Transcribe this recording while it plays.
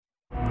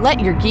Let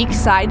your geek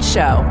side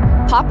show.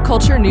 Pop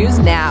culture news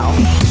now.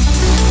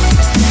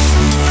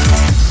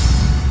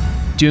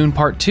 Dune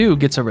Part 2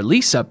 gets a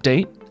release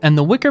update, and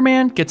The Wicker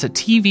Man gets a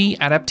TV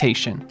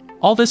adaptation.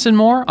 All this and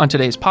more on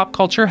today's pop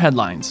culture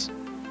headlines.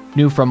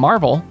 New from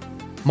Marvel.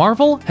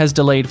 Marvel has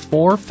delayed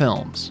 4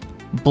 films.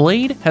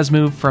 Blade has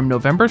moved from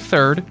November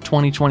 3rd,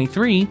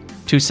 2023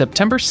 to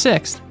September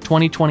 6th,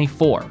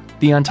 2024.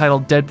 The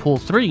untitled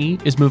Deadpool 3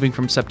 is moving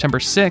from September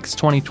 6th,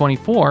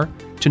 2024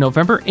 to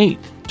November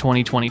 8th,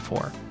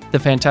 2024. The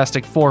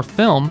Fantastic Four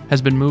film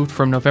has been moved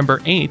from November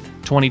 8th,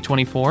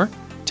 2024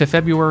 to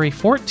February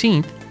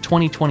 14th,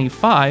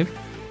 2025.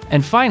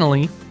 And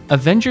finally,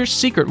 Avengers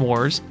Secret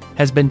Wars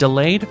has been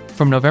delayed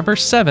from November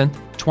 7th,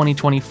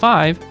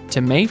 2025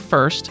 to May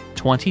 1st,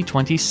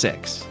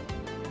 2026.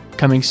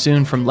 Coming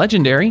soon from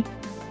Legendary,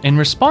 in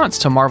response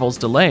to Marvel's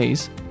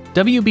delays,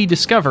 WB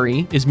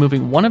Discovery is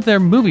moving one of their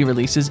movie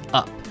releases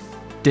up.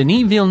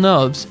 Denis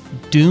Villeneuve's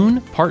Dune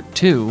Part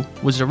 2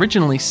 was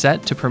originally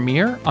set to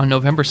premiere on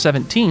November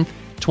 17th,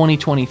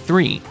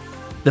 2023.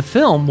 The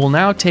film will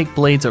now take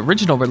Blade's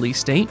original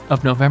release date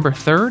of November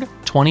 3rd,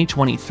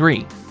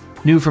 2023.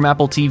 New from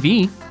Apple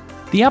TV,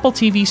 the Apple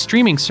TV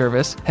streaming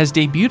service has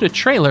debuted a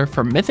trailer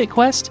for Mythic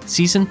Quest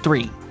Season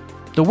 3.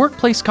 The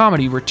workplace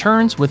comedy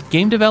returns with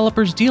game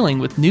developers dealing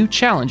with new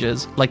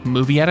challenges like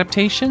movie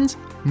adaptations,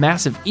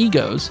 massive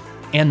egos,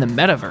 and the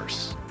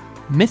metaverse.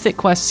 Mythic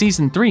Quest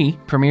Season 3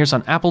 premieres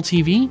on Apple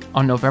TV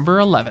on November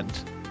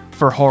 11th.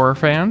 For horror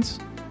fans,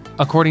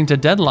 according to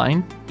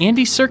Deadline,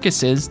 Andy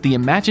Serkis's The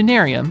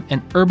Imaginarium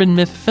and Urban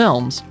Myth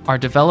Films are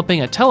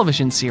developing a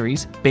television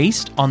series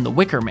based on The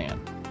Wicker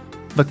Man.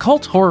 The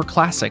cult horror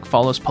classic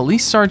follows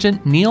Police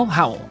Sergeant Neil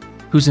Howell,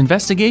 whose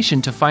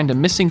investigation to find a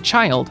missing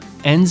child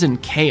ends in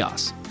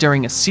chaos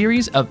during a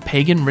series of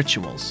pagan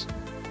rituals.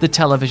 The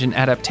television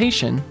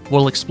adaptation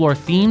will explore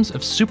themes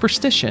of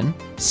superstition,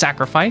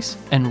 sacrifice,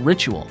 and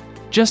ritual,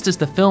 just as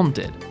the film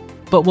did,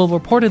 but will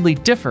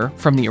reportedly differ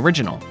from the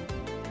original.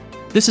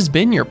 This has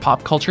been your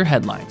Pop Culture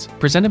Headlines,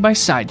 presented by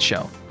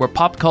Sideshow, where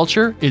pop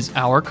culture is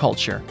our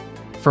culture.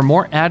 For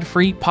more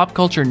ad-free pop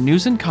culture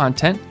news and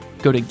content,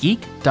 go to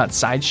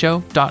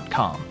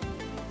geek.sideshow.com.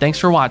 Thanks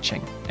for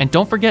watching, and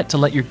don't forget to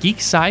let your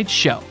geek side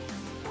show.